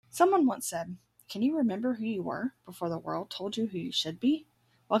Someone once said, "Can you remember who you were before the world told you who you should be?"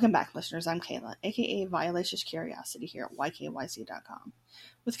 Welcome back, listeners. I'm Kayla, aka Violacious Curiosity here at YKYC.com.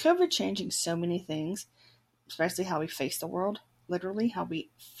 With COVID changing so many things, especially how we face the world, literally how we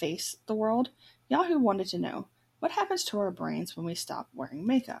face the world, Yahoo wanted to know, what happens to our brains when we stop wearing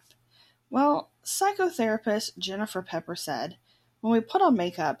makeup? Well, psychotherapist Jennifer Pepper said, when we put on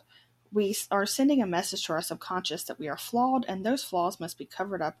makeup, we are sending a message to our subconscious that we are flawed and those flaws must be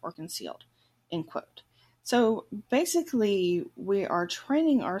covered up or concealed. End quote. So basically, we are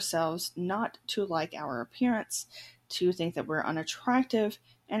training ourselves not to like our appearance, to think that we're unattractive,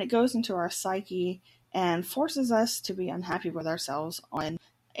 and it goes into our psyche and forces us to be unhappy with ourselves on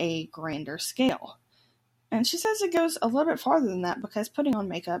a grander scale. And she says it goes a little bit farther than that because putting on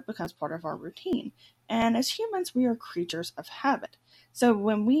makeup becomes part of our routine. And as humans, we are creatures of habit. So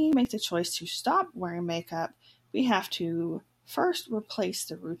when we make the choice to stop wearing makeup, we have to first replace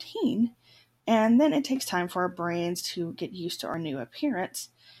the routine. And then it takes time for our brains to get used to our new appearance.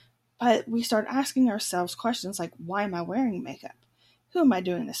 But we start asking ourselves questions like, why am I wearing makeup? Who am I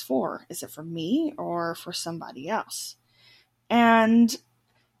doing this for? Is it for me or for somebody else? And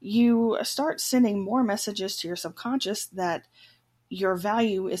you start sending more messages to your subconscious that your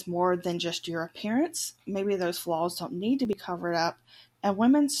value is more than just your appearance. Maybe those flaws don't need to be covered up, and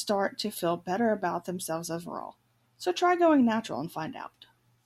women start to feel better about themselves overall. So try going natural and find out.